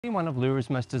In one of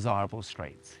Leura's most desirable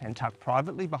streets, and tucked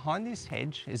privately behind this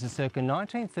hedge is a circa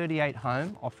 1938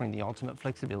 home offering the ultimate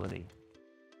flexibility.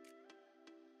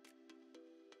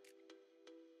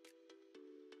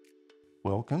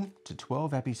 Welcome to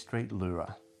 12 Abbey Street,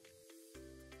 Leura.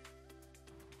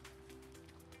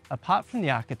 Apart from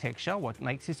the architecture, what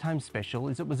makes this home special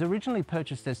is it was originally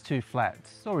purchased as two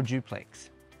flats, or a duplex.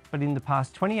 But in the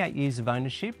past 28 years of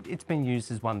ownership, it's been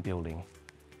used as one building.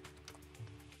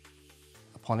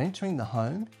 Upon entering the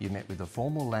home, you're met with a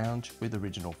formal lounge with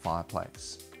original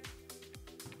fireplace,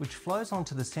 which flows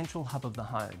onto the central hub of the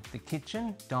home, the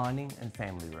kitchen, dining and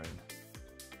family room.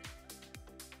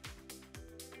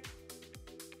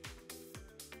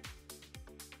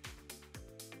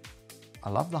 I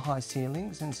love the high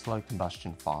ceilings and slow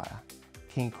combustion fire.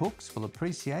 Keen cooks will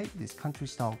appreciate this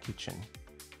country-style kitchen.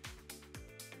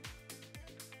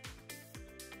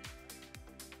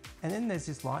 And then there's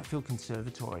this light-filled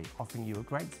conservatory, offering you a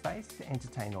great space to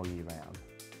entertain all year round.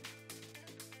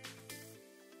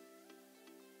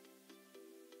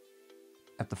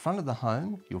 At the front of the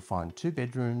home, you'll find two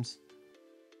bedrooms,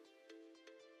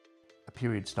 a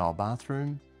period-style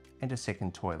bathroom, and a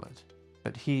second toilet.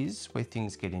 But here's where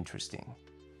things get interesting.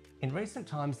 In recent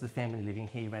times, the family living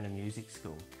here ran a music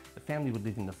school. The family would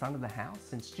live in the front of the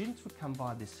house and students would come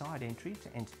via this side entry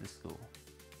to enter the school.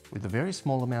 With a very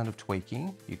small amount of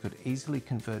tweaking, you could easily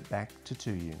convert back to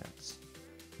 2 units.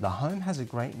 The home has a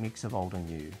great mix of old and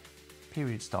new,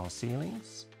 period-style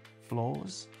ceilings,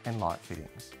 floors and light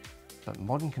fittings, but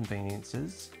modern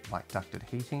conveniences like ducted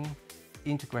heating,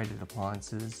 integrated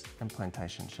appliances and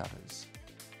plantation shutters.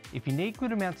 If you need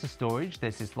good amounts of storage,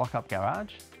 there's this lock-up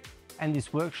garage and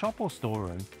this workshop or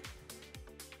storeroom.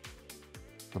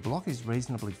 The block is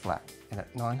reasonably flat, and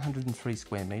at 903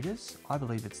 square metres, I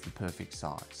believe it's the perfect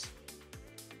size.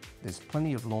 There's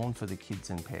plenty of lawn for the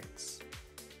kids and pets,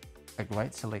 a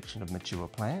great selection of mature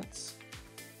plants,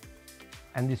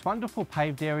 and this wonderful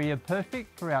paved area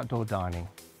perfect for outdoor dining.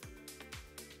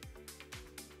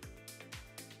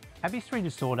 Abbey Street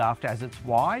is sought after as it's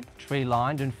wide,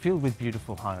 tree-lined and filled with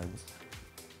beautiful homes.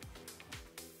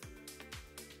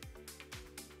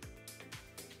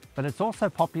 But it's also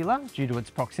popular due to its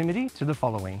proximity to the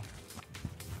following.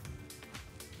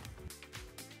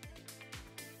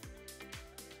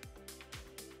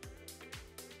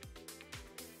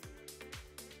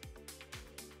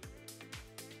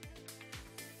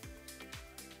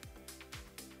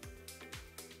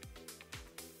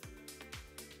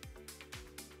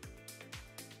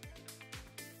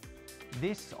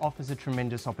 This offers a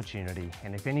tremendous opportunity,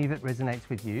 and if any of it resonates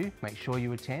with you, make sure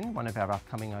you attend one of our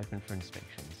upcoming open for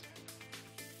inspections.